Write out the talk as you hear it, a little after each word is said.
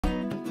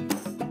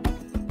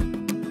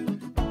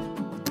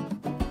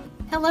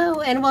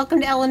Hello and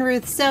welcome to Ellen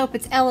Ruth Soap.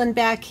 It's Ellen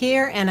back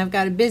here and I've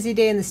got a busy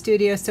day in the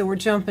studio, so we're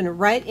jumping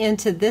right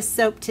into this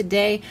soap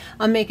today.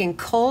 I'm making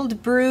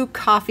cold brew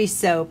coffee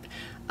soap.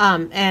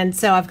 And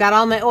so I've got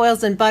all my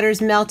oils and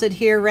butters melted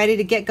here, ready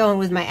to get going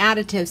with my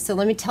additives. So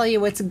let me tell you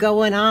what's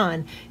going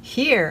on.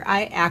 Here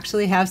I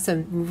actually have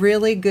some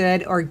really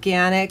good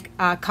organic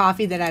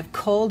coffee that I've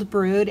cold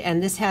brewed,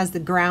 and this has the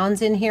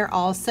grounds in here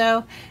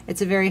also.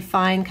 It's a very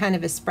fine kind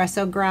of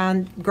espresso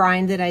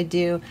grind that I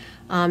do.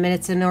 And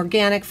it's an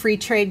organic free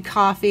trade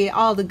coffee,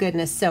 all the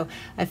goodness. So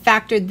I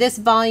factored this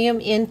volume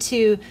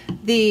into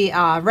the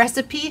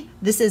recipe.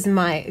 This is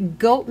my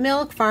goat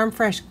milk, farm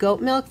fresh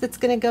goat milk that's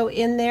going to go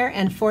in there.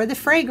 And for the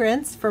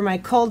fragrance, for my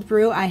cold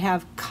brew, I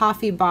have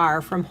Coffee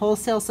Bar from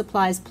Wholesale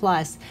Supplies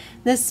Plus.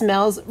 This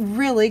smells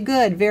really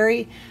good,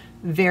 very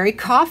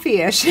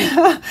coffee-ish.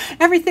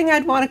 Everything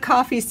I'd want a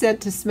coffee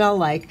scent to smell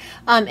like.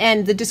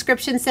 And the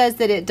description says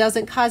that it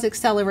doesn't cause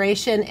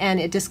acceleration and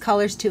it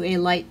discolors to a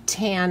light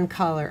tan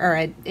color,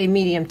 or a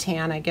medium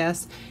tan, I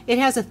guess. It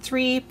has a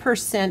 3%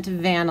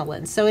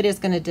 vanillin, so it is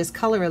going to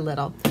discolor a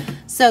little.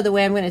 So the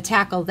way I'm going to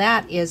tackle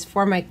that is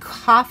for my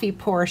coffee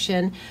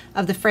portion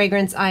of the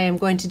fragrance, I am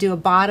going to do a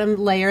bottom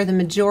layer, the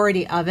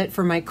majority of it,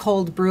 for my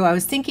cold brew. I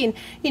was thinking,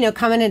 you know,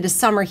 coming into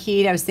summer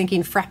heat, I was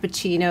thinking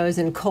frappuccinos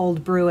and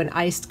cold brew and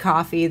iced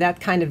coffee.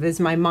 That kind of is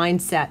my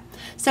mindset.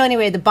 So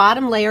anyway, the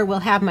bottom layer will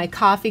have my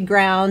coffee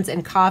grounds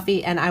and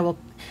coffee, and I will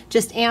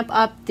just amp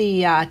up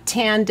the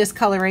tan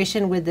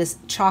discoloration with this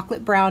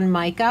chocolate brown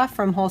mica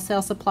from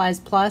Wholesale Supplies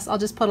Plus. I'll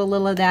just put a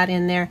little of that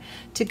in there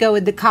to go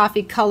with the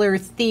coffee color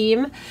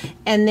theme.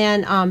 And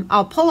then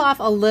I'll pull off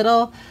a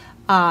little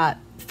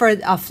for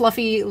a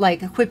fluffy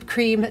like whipped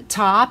cream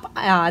top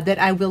that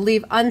I will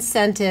leave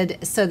unscented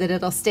so that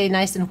it'll stay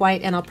nice and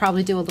white, and I'll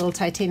probably do a little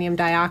titanium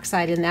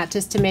dioxide in that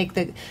just to make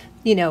the,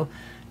 you know,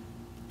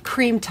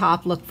 cream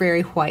top look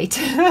very white.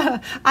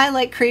 I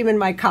like cream in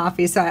my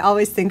coffee, so I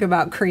always think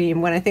about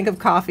cream. When I think of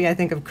coffee, I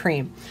think of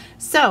cream.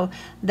 So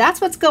that's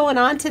what's going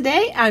on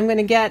today. I'm going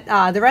to get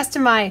the rest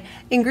of my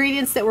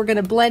ingredients that we're going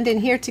to blend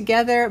in here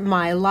together.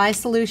 My lye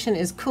solution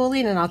is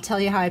cooling, and I'll tell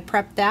you how I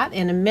prep that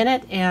in a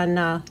minute,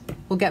 and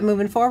we'll get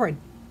moving forward.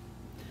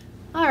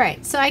 All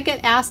right, so I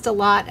get asked a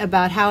lot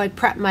about how I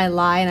prep my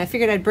lye, and I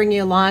figured I'd bring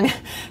you along.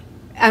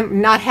 I'm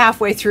not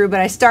halfway through,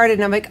 but I started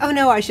and I'm like, oh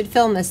no, I should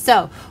film this.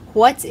 So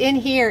what's in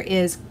here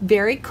is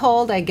very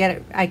cold.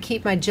 I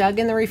keep my jug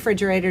in the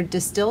refrigerator,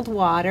 distilled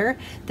water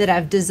that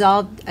I've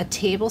dissolved a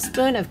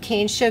tablespoon of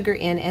cane sugar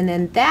in, and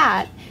then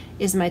that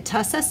is my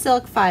Tussa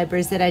silk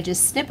fibers that I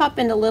just snip up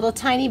into little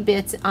tiny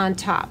bits on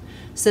top.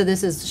 So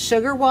this is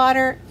sugar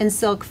water and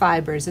silk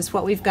fibers is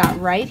what we've got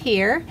right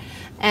here.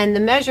 And the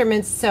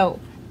measurements,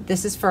 so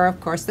this is for, of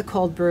course, the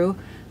cold brew.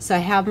 So I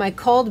have my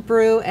cold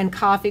brew and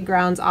coffee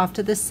grounds off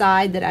to the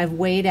side that I've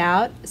weighed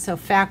out, so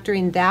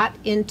factoring that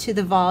into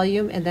the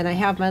volume, and then I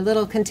have my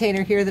little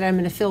container here that I'm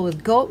going to fill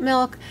with goat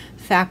milk,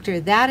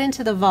 factor that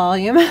into the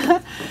volume.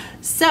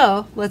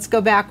 So let's go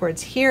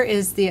backwards. Here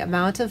is the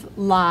amount of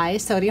lye,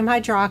 sodium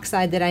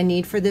hydroxide, that I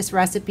need for this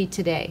recipe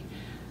today.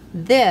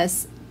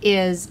 This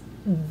is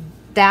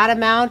that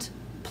amount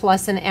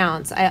plus an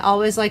ounce. I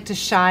always like to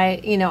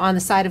shy, you know, on the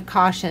side of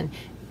caution.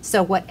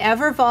 So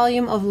whatever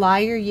volume of lye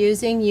you're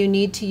using, you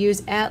need to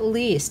use at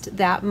least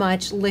that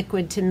much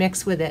liquid to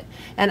mix with it.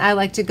 And I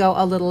like to go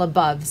a little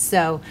above.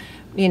 So,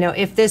 you know,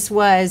 if this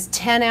was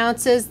 10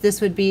 ounces,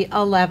 this would be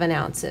 11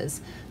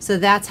 ounces. So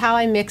that's how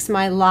I mix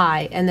my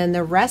lye. And then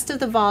the rest of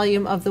the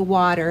volume of the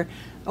water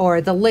or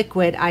the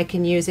liquid I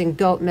can use in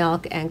goat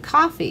milk and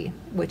coffee,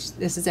 which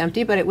this is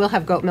empty, but it will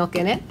have goat milk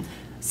in it.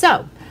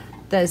 So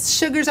the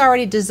sugar's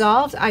already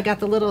dissolved. I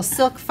got the little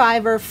silk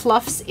fiber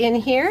fluffs in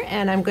here,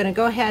 and I'm going to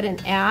go ahead and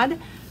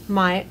add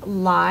my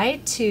lye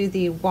to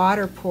the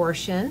water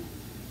portion.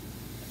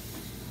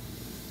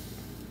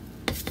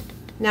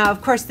 Now,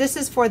 of course, this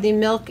is for the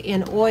milk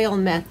in oil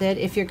method.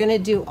 If you're going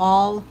to do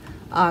all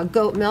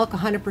goat milk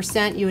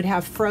 100%, you would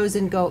have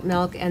frozen goat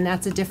milk, and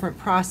that's a different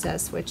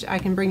process, which I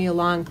can bring you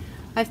along.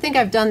 I think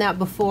I've done that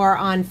before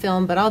on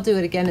film, but I'll do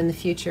it again in the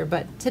future.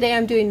 But today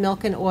I'm doing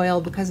milk and oil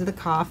because of the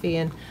coffee,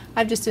 and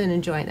I've just been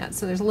enjoying that.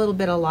 So there's a little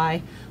bit of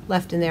lye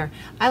left in there.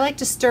 I like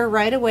to stir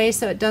right away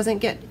so it doesn't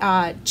get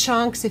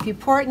chunks. If you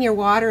pour it in your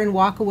water and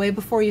walk away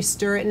before you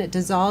stir it and it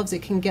dissolves,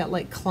 it can get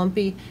like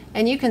clumpy,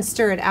 and you can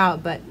stir it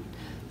out. But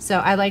so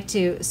I like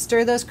to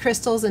stir those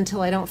crystals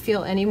until I don't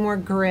feel any more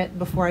grit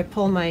before I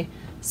pull my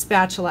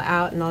spatula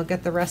out, and I'll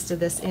get the rest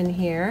of this in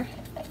here.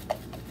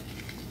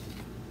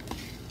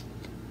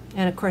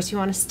 And of course you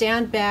want to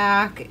stand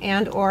back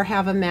and or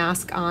have a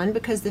mask on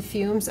because the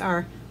fumes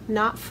are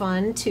not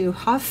fun to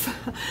huff.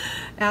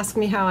 Ask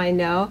me how I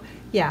know.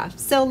 Yeah,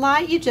 so lye,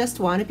 you just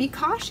want to be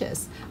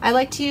cautious. I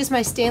like to use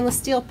my stainless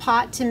steel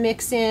pot to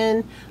mix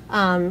in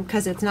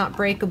because it's not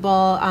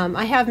breakable.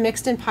 I have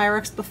mixed in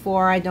Pyrex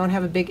before. I don't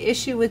have a big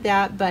issue with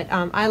that, but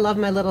I love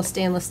my little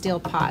stainless steel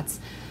pots.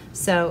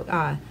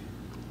 So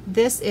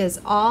this is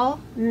all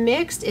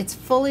mixed, it's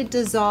fully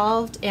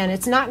dissolved, and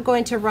it's not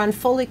going to run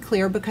fully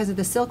clear because of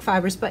the silk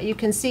fibers, but you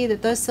can see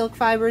that those silk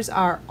fibers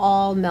are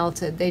all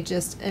melted. They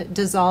just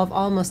dissolve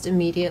almost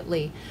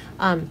immediately.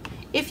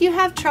 If you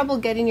have trouble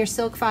getting your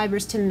silk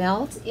fibers to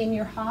melt in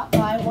your hot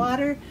lye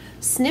water,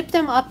 snip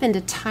them up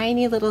into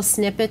tiny little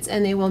snippets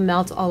and they will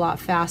melt a lot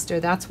faster.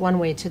 That's one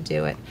way to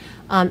do it.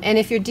 And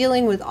if you're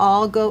dealing with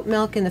all goat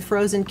milk in the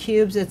frozen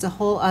cubes, it's a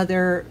whole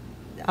other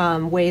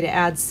way to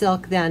add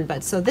silk then.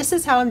 But so this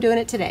is how I'm doing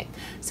it today.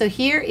 So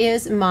here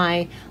is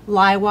my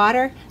lye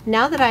water.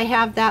 Now that I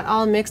have that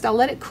all mixed, I'll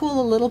let it cool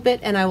a little bit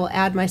and I will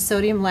add my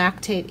sodium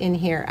lactate in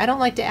here. I don't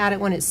like to add it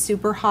when it's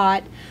super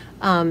hot.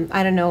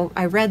 I don't know,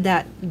 I read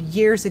that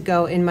years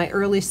ago in my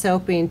early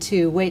soaping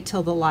to wait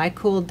till the lye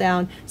cooled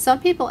down. Some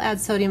people add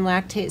sodium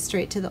lactate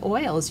straight to the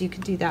oils. You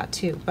could do that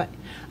too. But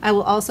I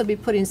will also be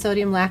putting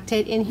sodium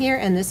lactate in here,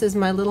 and this is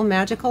my little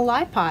magical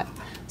lye pot.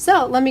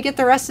 So let me get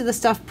the rest of the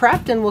stuff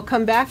prepped and we'll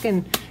come back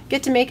and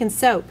get to making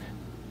soap.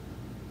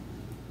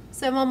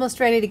 So I'm almost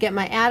ready to get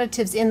my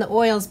additives in the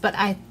oils, but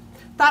I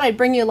thought I'd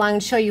bring you along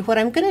and show you what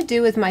I'm going to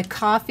do with my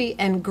coffee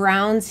and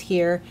grounds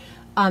here.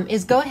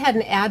 Is go ahead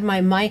and add my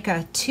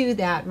mica to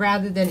that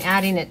rather than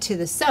adding it to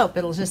the soap.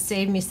 It'll just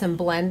save me some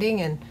blending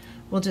and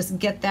we'll just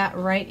get that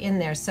right in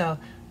there. So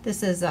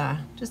this is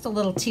just a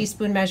little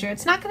teaspoon measure.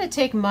 It's not going to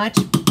take much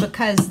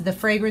because the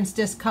fragrance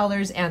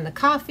discolors and the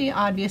coffee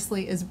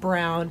obviously is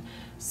brown.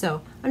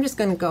 So I'm just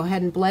going to go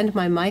ahead and blend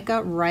my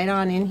mica right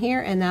on in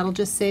here, and that'll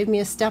just save me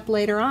a step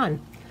later on.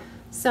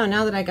 So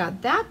now that I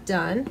got that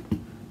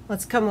done,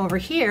 let's come over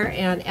here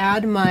and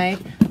add my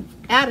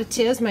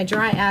additives, my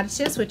dry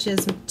additives, which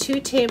is 2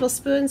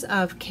 tablespoons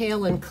of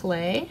kaolin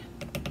clay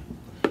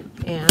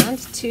and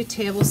 2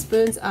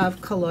 tablespoons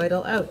of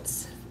colloidal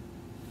oats.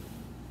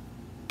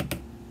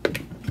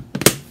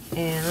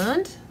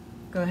 And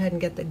go ahead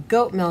and get the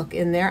goat milk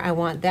in there. I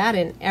want that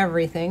in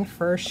everything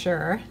for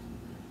sure.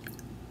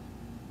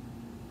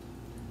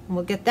 And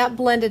we'll get that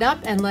blended up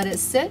and let it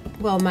sit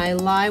while my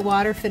lye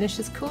water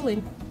finishes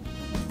cooling.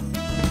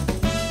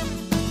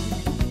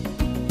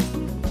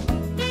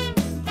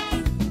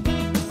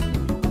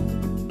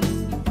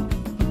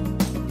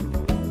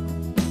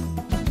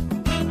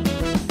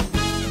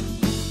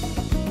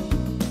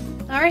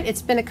 Alright,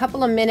 it's been a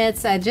couple of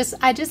minutes. I just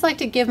like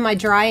to give my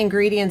dry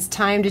ingredients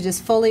time to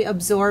just fully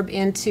absorb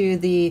into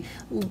the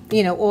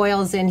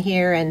oils in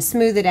here and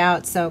smooth it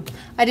out. So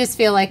I just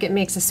feel like it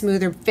makes a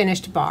smoother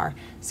finished bar.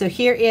 So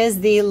here is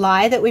the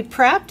lye that we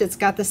prepped. It's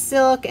got the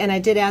silk, and I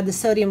did add the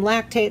sodium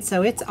lactate,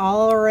 so it's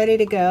all ready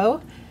to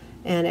go.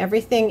 And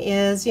everything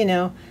is, you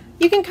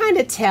can kind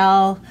of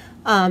tell.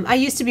 I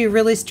used to be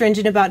really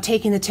stringent about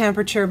taking the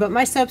temperature, but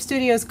my soap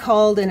studio is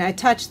cold and I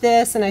touch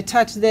this and I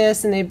touch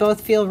this and they both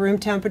feel room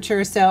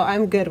temperature, so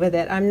I'm good with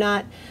it. I'm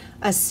not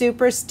a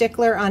super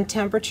stickler on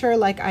temperature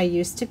like I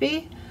used to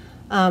be,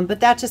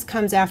 but that just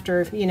comes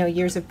after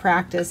years of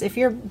practice. If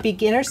you're a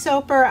beginner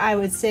soaper, I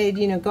would say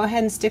go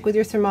ahead and stick with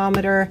your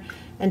thermometer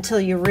until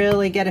you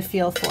really get a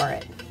feel for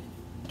it.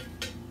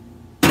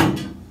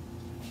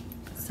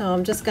 So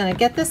I'm just going to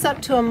get this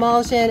up to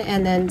emulsion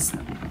and then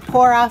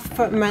pour off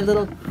my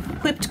little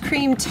whipped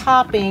cream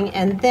topping,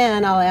 and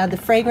then I'll add the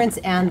fragrance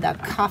and the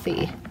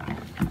coffee.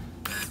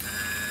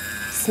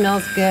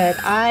 Smells good.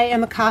 I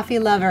am a coffee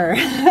lover.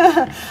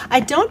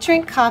 I don't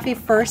drink coffee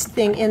first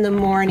thing in the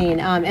morning.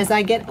 As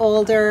I get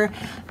older,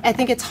 I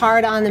think it's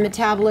hard on the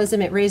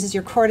metabolism. It raises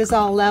your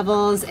cortisol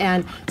levels,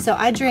 and so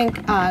I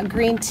drink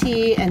green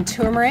tea and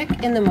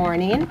turmeric in the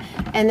morning,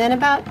 and then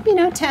about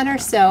 10 or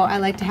so I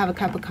like to have a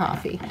cup of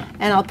coffee,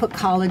 and I'll put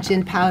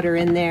collagen powder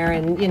in there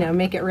and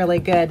make it really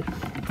good.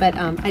 But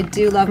I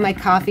do love my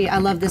coffee. I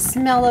love the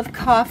smell of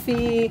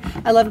coffee.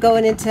 I love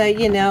going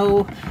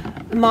into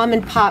mom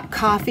and pop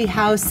coffee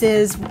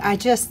houses. I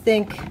just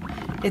think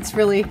it's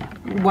really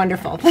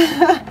wonderful.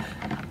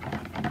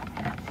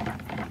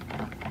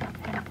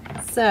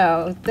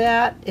 So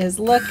that is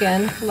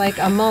looking like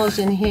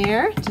emulsion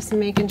here, just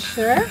making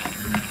sure.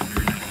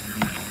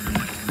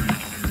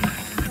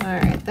 All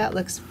right, that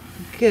looks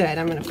good.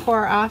 I'm going to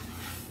pour off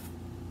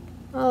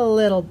a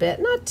little bit,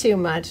 not too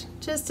much,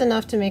 just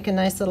enough to make a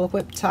nice little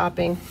whipped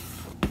topping.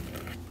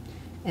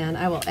 And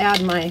I will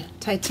add my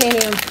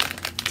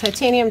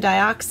titanium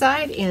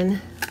dioxide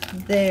in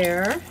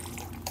there.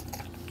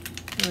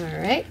 All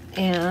right,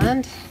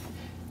 and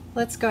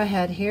let's go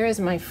ahead. Here is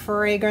my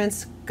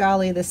fragrance.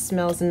 Golly, this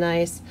smells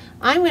nice.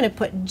 I'm going to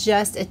put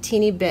just a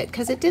teeny bit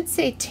because it did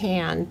say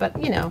tan, but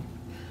I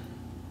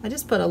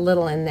just put a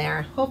little in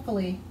there.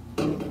 Hopefully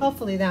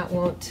that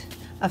won't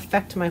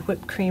affect my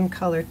whipped cream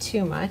color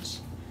too much.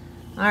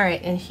 All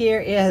right, and here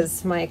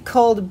is my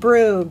cold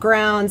brew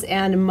grounds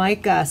and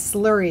mica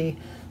slurry,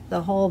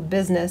 the whole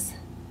business.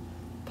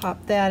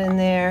 Pop that in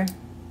there.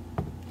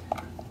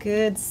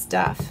 Good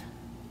stuff.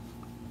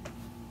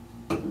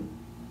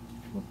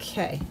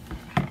 Okay,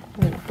 I'm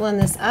going to blend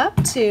this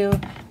up to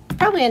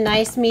probably a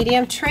nice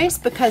medium trace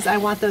because I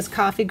want those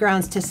coffee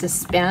grounds to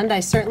suspend. I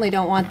certainly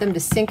don't want them to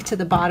sink to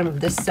the bottom of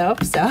this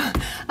soap, so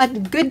a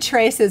good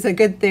trace is a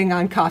good thing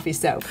on coffee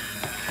soap.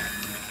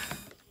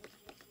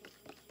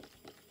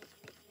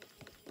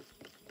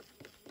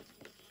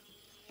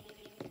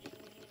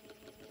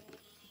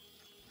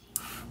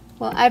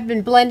 Well, I've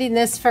been blending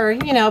this for,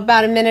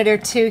 about a minute or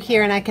two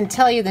here, and I can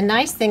tell you the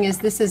nice thing is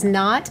this is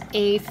not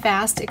a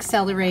fast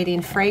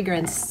accelerating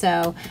fragrance,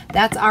 so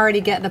that's already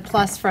getting a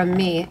plus from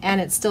me, and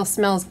it still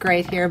smells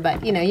great here,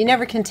 but you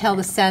never can tell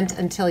the scent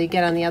until you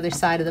get on the other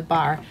side of the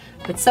bar.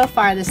 But so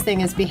far this thing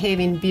is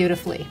behaving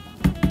beautifully.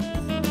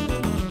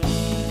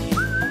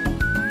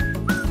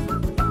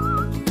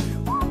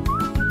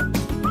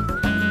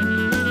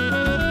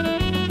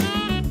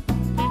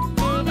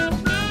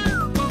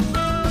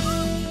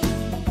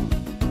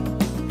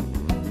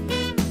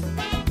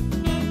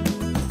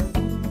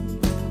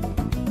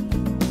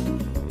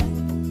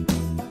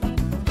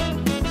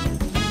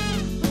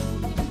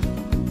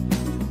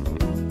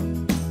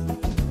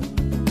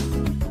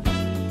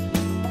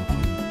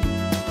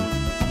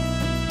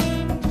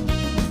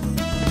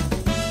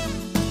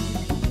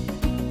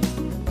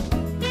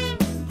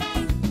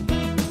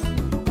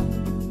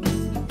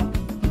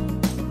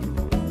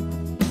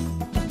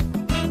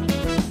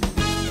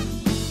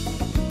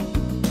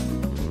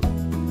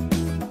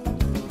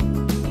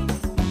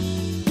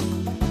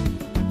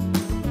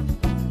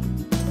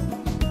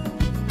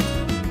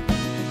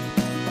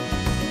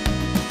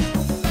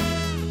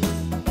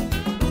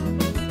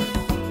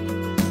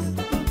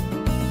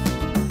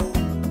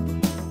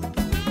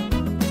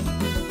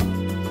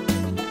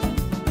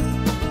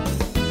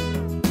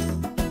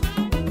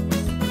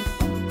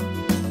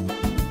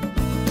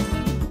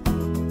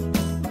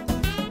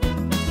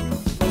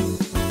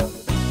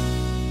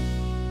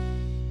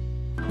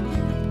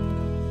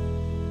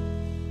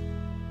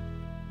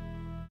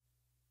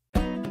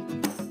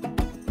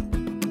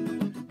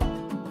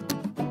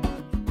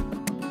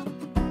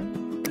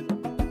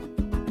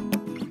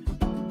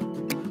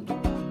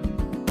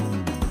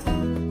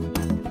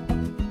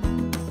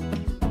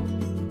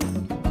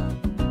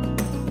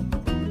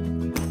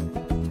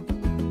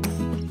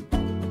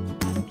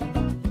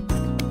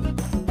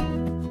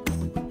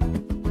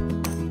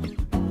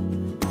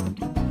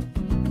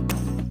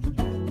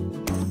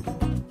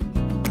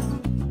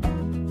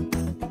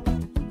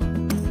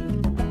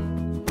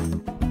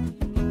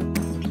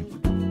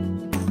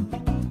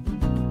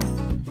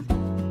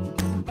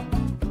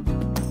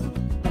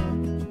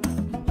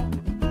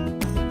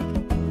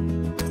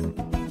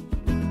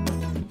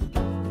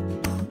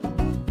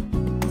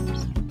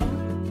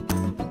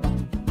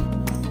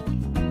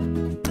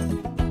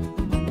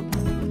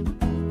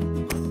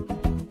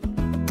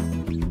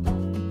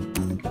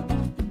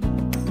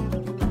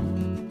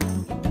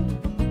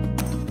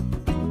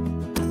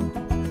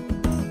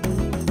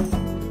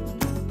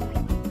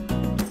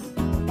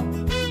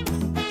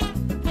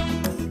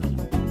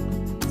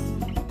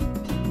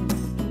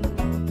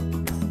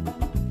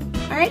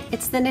 Alright,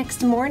 it's the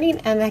next morning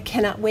and I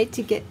cannot wait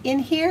to get in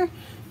here.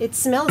 It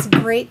smells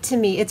great to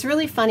me. It's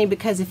really funny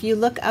because if you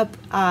look up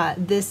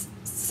this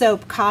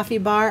soap coffee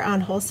bar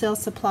on Wholesale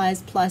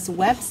Supplies Plus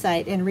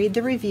website and read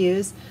the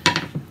reviews,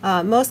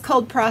 most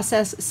cold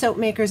process soap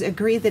makers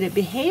agree that it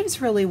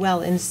behaves really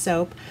well in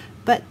soap,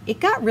 but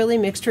it got really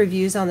mixed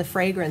reviews on the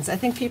fragrance. I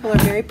think people are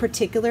very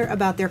particular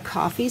about their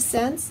coffee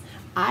scents.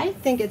 I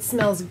think it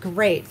smells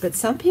great, but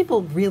some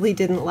people really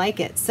didn't like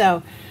it.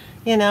 So,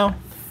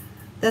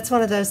 that's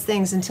one of those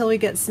things, until we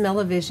get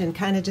smell-o-vision,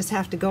 kind of just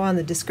have to go on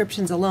the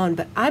descriptions alone.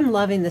 But I'm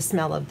loving the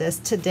smell of this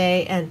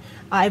today, and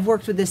I've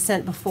worked with this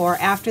scent before.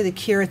 After the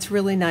cure, it's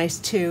really nice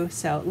too.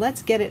 So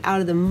let's get it out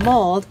of the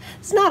mold.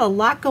 It's not a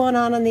lot going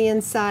on the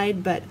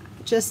inside, but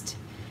just,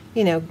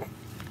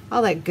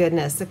 all that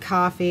goodness, the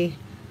coffee.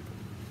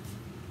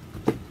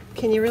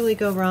 Can you really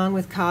go wrong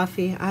with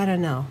coffee? I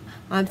don't know.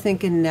 I'm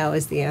thinking no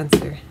is the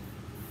answer.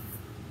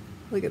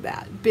 Look at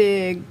that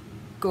big,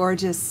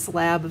 gorgeous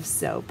slab of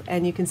soap,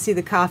 and you can see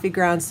the coffee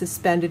grounds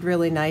suspended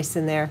really nice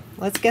in there.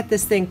 Let's get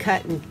this thing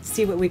cut and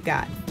see what we've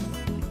got.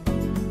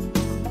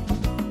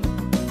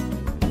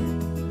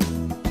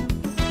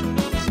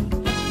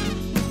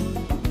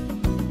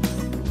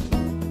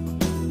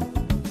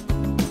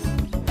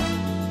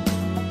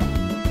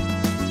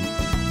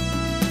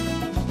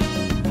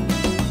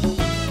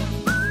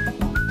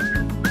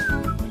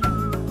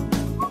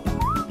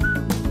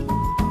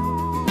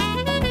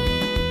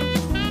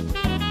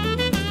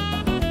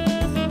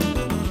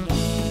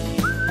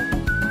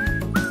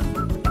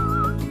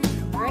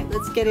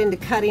 Get into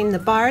cutting the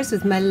bars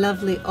with my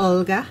lovely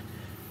Olga.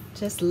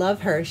 Just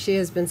love her. She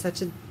has been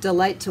such a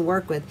delight to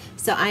work with.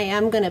 So I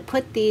am going to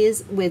put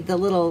these with the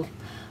little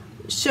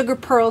sugar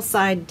pearl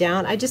side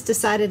down. I just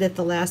decided at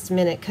the last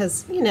minute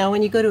because,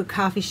 when you go to a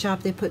coffee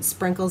shop, they put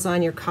sprinkles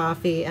on your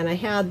coffee, and I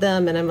had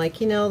them, and I'm like,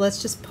 let's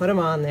just put them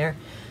on there.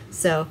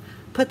 So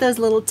put those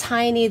little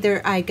tiny,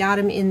 I got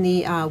them in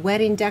the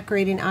wedding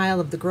decorating aisle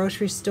of the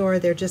grocery store.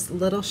 They're just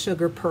little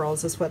sugar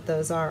pearls is what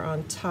those are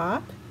on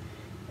top.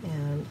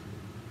 And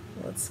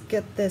let's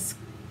get this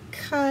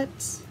cut.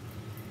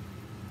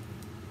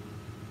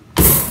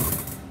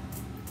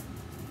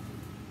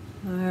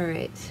 All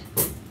right.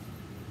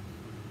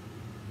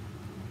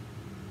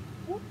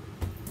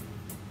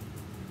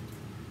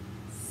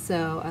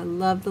 So I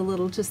love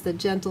just the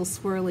gentle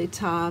swirly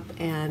top,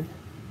 and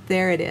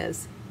there it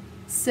is.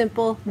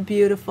 Simple,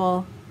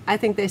 beautiful. I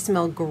think they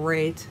smell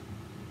great.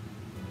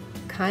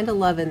 Kind of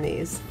loving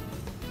these.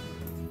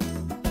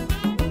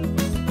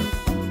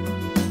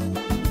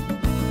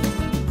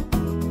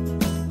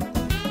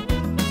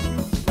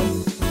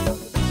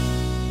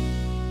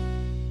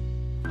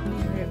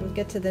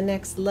 Get to the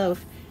next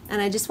loaf,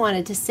 and I just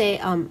wanted to say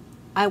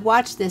I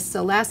watched this.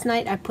 So last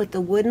night I put the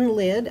wooden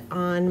lid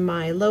on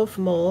my loaf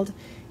mold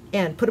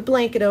and put a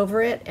blanket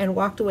over it and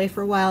walked away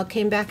for a while,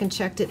 came back and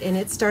checked it, and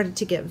it started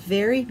to get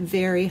very,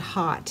 very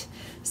hot.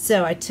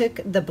 So I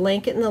took the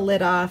blanket and the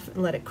lid off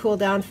and let it cool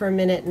down for a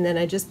minute, and then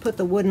I just put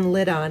the wooden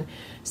lid on.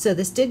 So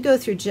this did go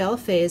through gel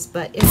phase,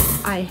 but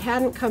if I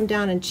hadn't come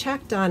down and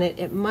checked on it,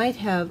 it might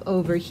have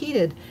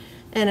overheated,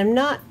 and I'm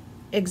not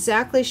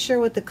exactly sure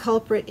what the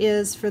culprit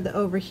is for the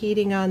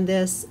overheating on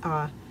this.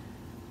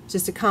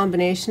 Just a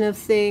combination of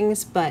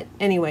things, but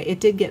anyway, it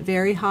did get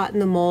very hot in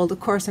the mold. Of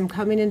course, I'm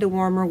coming into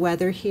warmer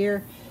weather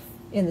here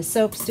in the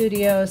soap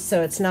studio,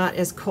 so it's not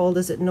as cold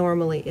as it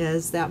normally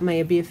is. That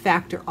may be a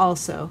factor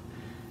also.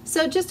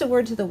 So just a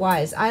word to the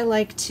wise. I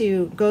like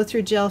to go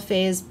through gel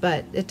phase,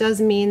 but it does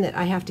mean that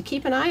I have to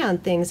keep an eye on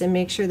things and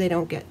make sure they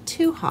don't get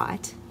too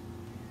hot.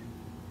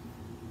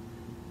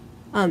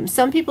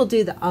 Some people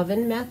do the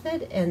oven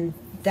method, and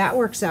that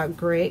works out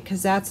great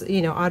because that's,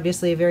 you know,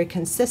 obviously a very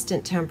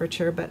consistent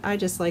temperature, but I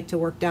just like to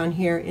work down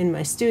here in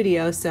my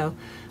studio, so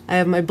I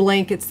have my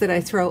blankets that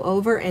I throw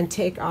over and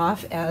take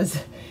off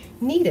as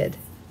needed.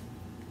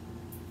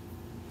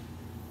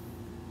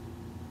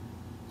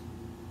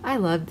 I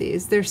love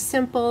these. They're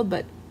simple,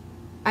 but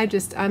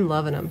I'm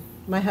loving them.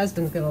 My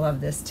husband's gonna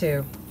love this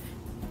too.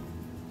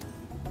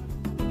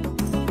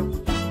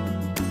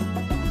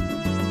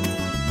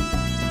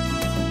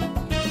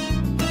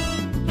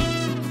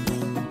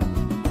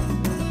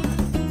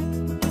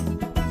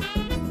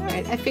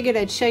 I figured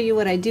I'd show you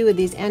what I do with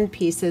these end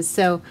pieces.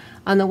 So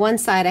on the one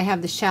side I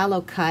have the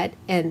shallow cut,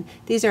 and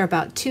these are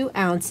about 2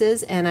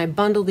 ounces, and I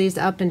bundle these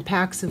up in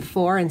packs of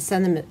 4 and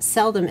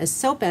sell them as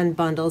soap end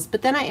bundles,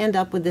 but then I end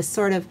up with this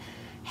sort of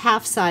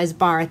half-size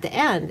bar at the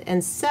end.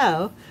 And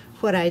so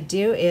what I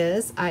do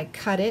is I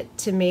cut it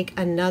to make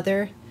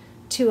another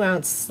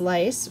 2-ounce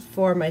slice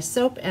for my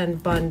soap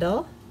end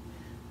bundle,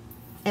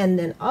 and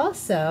then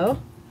also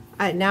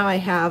now I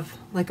have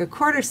like a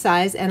 1/4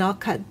 size, and I'll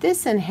cut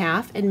this in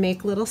half and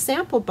make little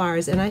sample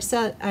bars, and I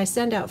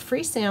send out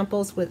free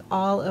samples with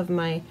all of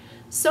my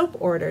soap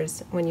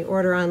orders when you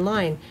order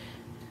online.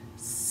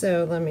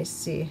 So let me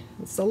see,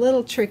 it's a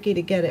little tricky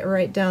to get it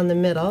right down the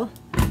middle.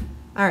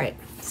 Alright,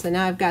 so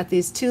now I've got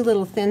these 2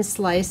 little thin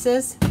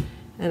slices,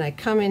 and I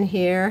come in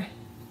here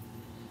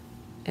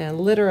and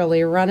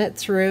literally run it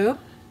through.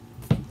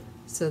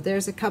 So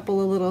there's a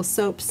couple of little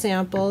soap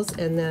samples,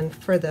 and then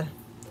for the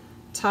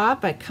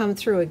top I come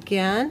through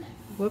again.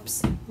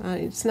 Whoops,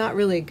 it's not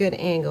really a good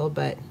angle,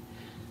 but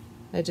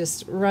I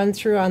just run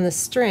through on the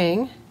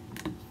string.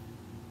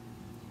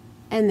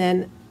 And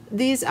then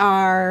these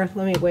are,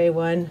 let me weigh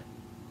one,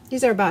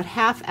 these are about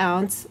 1/2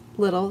 ounce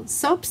little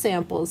soap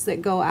samples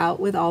that go out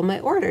with all my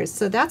orders.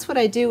 So that's what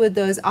I do with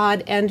those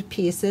odd end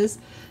pieces.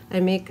 I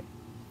make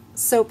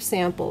soap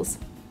samples.